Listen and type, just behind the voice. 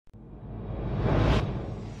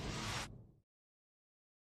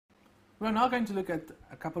we're now going to look at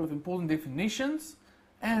a couple of important definitions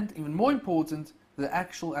and, even more important, the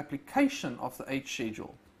actual application of the H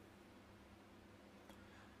schedule.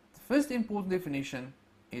 The first important definition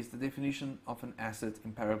is the definition of an asset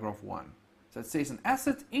in paragraph 1. So it says an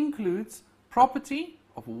asset includes property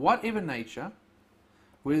of whatever nature,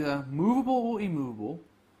 whether movable or immovable,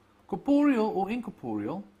 corporeal or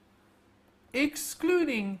incorporeal,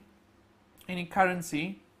 excluding any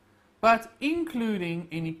currency, but including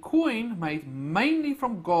any coin made mainly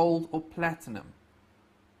from gold or platinum.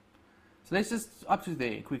 So let's just up to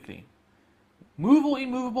there quickly. Movable,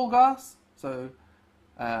 immovable, guys. So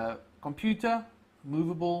computer,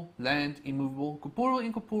 movable, land, immovable, corporeal,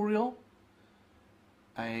 incorporeal,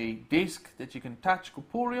 a desk that you can touch,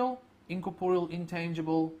 corporeal, incorporeal,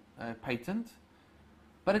 intangible, patent.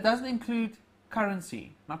 But it doesn't include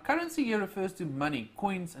currency. Now currency here refers to money,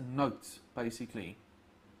 coins and notes, basically.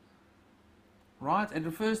 Right? It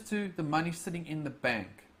refers to the money sitting in the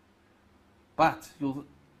bank. But you'll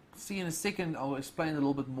see in a second, I'll explain a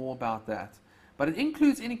little bit more about that. But it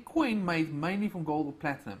includes any coin made mainly from gold or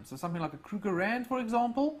platinum. So something like a Kruger Rand, for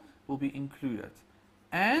example, will be included.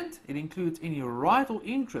 And it includes any right or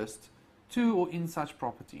interest to or in such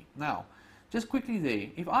property. Now, just quickly there,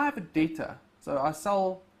 if I have a debtor, so I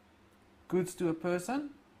sell goods to a person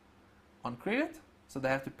on credit, so they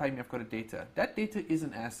have to pay me, I've got a debtor. That debtor is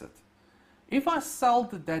an asset. If I sell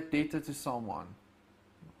that debtor to someone,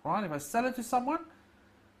 right, if I sell it to someone,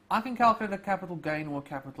 I can calculate a capital gain or a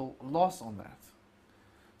capital loss on that.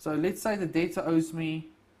 So let's say the debtor owes me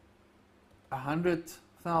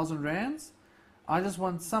 100,000 rands. I just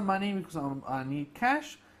want some money because I need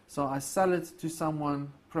cash, so I sell it to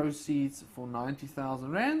someone, proceeds for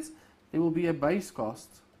 90,000 rands. There will be a base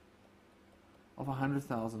cost of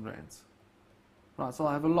 100,000 rands. Right, so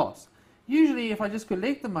I have a loss. Usually, if I just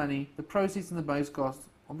collect the money, the proceeds and the base cost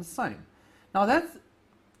are the same. Now that's,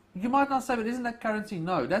 you might not say, but isn't that currency?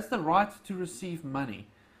 No, that's the right to receive money.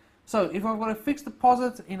 So if I've got a fixed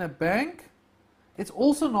deposit in a bank, it's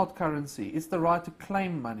also not currency. It's the right to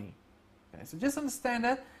claim money. Okay, so just understand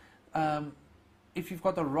that if you've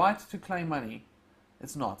got the right to claim money,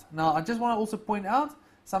 it's not. Now, I just want to also point out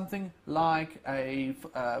something like a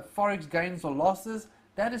forex gains or losses.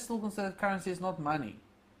 That is still considered currency. It's not money.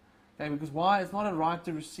 Okay, because why? It's not a right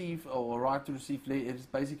to receive or a right to receive. It is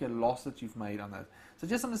basically a loss that you've made on that. So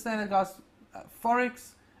just understand that, guys.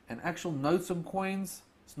 Forex and actual notes and coins,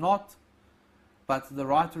 it's not. But the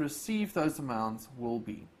right to receive those amounts will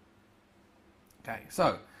be. Okay,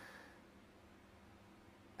 so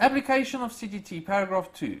application of CGT,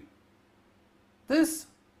 paragraph 2. This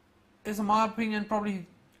is, in my opinion, probably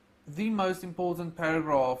the most important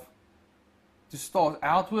paragraph to start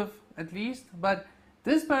out with, at least. But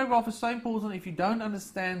this paragraph is so important. If you don't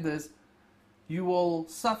understand this, you will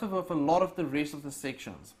suffer with a lot of the rest of the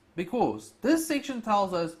sections. Because this section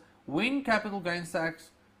tells us when capital gains tax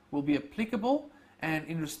will be applicable and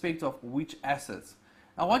in respect of which assets.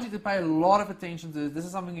 I want you to pay a lot of attention to this. This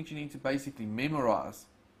is something that you need to basically memorize.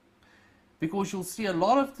 Because you'll see a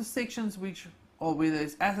lot of the sections which, or where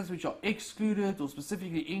there's assets which are excluded or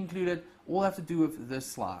specifically included, all have to do with this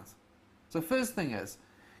slide. So first thing is,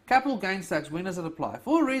 capital gains tax, when does it apply?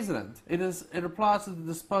 For a resident, it applies to the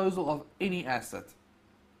disposal of any asset.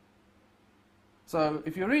 So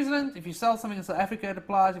if you're a resident, if you sell something in South Africa, it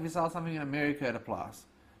applies. If you sell something in America, it applies.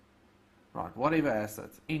 Right, whatever asset,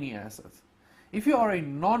 any asset. If you are a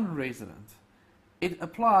non-resident, it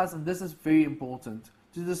applies, and this is very important,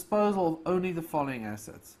 to the disposal of only the following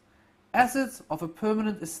assets. Assets of a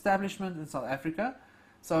permanent establishment in South Africa.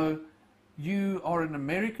 So you are an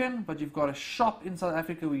American, but you've got a shop in South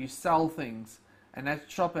Africa where you sell things, and that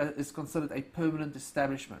shop is considered a permanent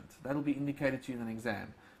establishment. That will be indicated to you in an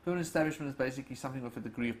exam. Permanent establishment is basically something with a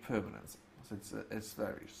degree of permanence. So it's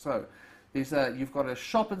varies. So you've got a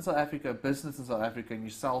shop in South Africa, a business in South Africa, and you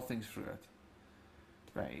sell things through it.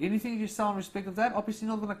 Right. Anything you sell in respect of that, obviously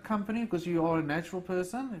not in a company because you are a natural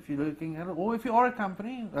person, if you're looking at it, or if you are a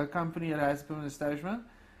company that has a permanent establishment,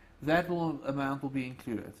 that amount will be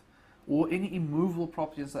included. Or any immovable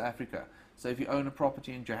property in South Africa. So if you own a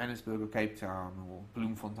property in Johannesburg or Cape Town or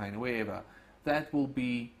Bloemfontein or wherever, that will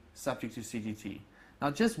be subject to CGT.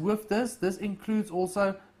 Now just with this includes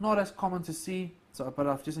also, not as common to see, but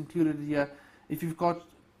I've just included it here, if you've got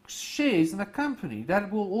shares in a company,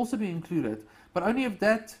 that will also be included. But only if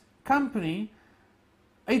that company,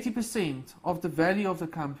 80% of the value of the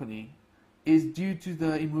company is due to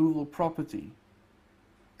the immovable property.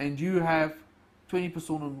 And you have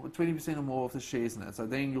 20% or more of the shares in it. So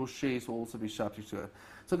then your shares will also be subject to it.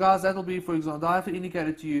 So guys, that will be, for example, I have to indicate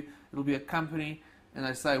it to you, it will be a company, and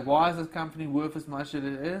I say, why is this company worth as much as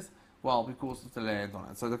it is? Well, because of the land on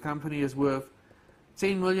it. So the company is worth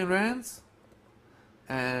 10 million rands,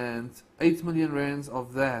 and 8 million rands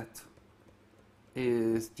of that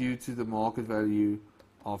is due to the market value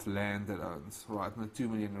of land it owns, right? And the 2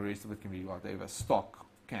 million, the rest of it can be whatever, stock,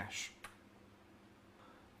 cash.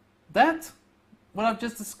 That, what I've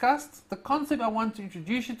just discussed, the concept I want to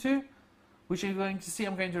introduce you to, which you're going to see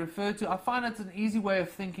I'm going to refer to, I find that an easy way of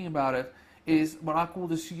thinking about it is what I call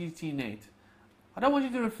the CGT net. I don't want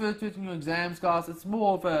you to refer to it in your exams, guys. It's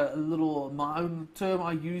more of a little, my own term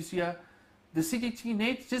I use here. The CGT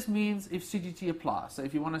net just means if CGT applies. So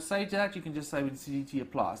if you want to say that, you can just say when CGT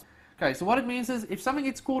applies. Okay, so what it means is if something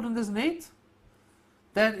gets caught in this net,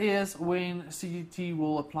 that is when CGT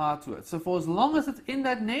will apply to it. So for as long as it's in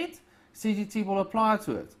that net, CGT will apply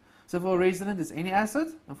to it. So for a resident, it's any asset,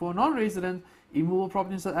 and for a non-resident, immovable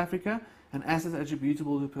property in South Africa, an asset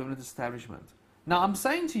attributable to a permanent establishment. Now I'm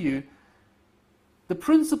saying to you, the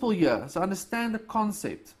principle here, so understand the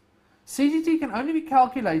concept. CGT can only be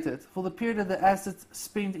calculated for the period of the assets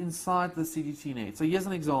spent inside the CGT net. So here's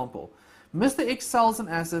an example. Mr. X sells an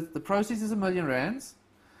asset, the proceeds is R1 million,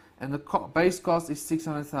 and the base cost is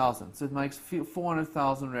 600,000. So it makes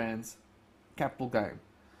 400,000 rands capital gain.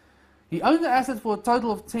 He owned the asset for a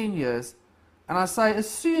total of 10 years, and I say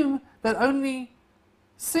assume that only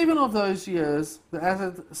 7 of those years the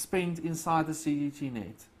asset spent inside the CGT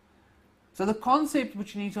net. So the concept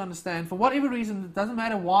which you need to understand, for whatever reason, it doesn't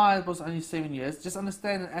matter why it was only 7 years, just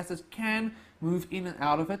understand that assets can move in and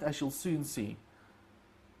out of it, as you'll soon see.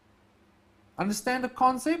 Understand the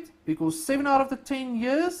concept, because 7 out of the 10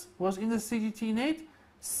 years was in the CGT net,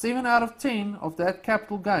 7 out of 10 of that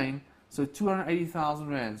capital gain, so 280,000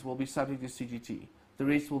 rands, will be subject to CGT. The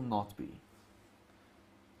rest will not be.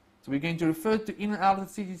 So we're going to refer to in and out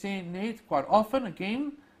of the CGT net quite often.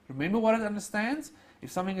 Again, remember what it understands.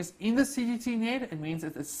 If something is in the CGT net, it means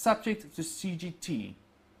it is subject to CGT.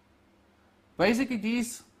 Basically,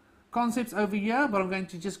 these concepts over here, but I'm going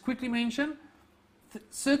to just quickly mention,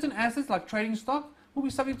 certain assets like trading stock will be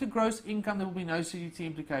subject to gross income. There will be no CGT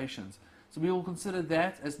implications. So we will consider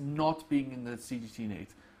that as not being in the CGT net.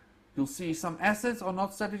 You'll see some assets are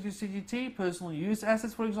not subject to CGT. Personal use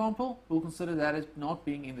assets, for example, we'll consider that as not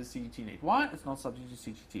being in the CGT net. Why? It's not subject to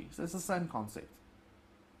CGT. So it's the same concept.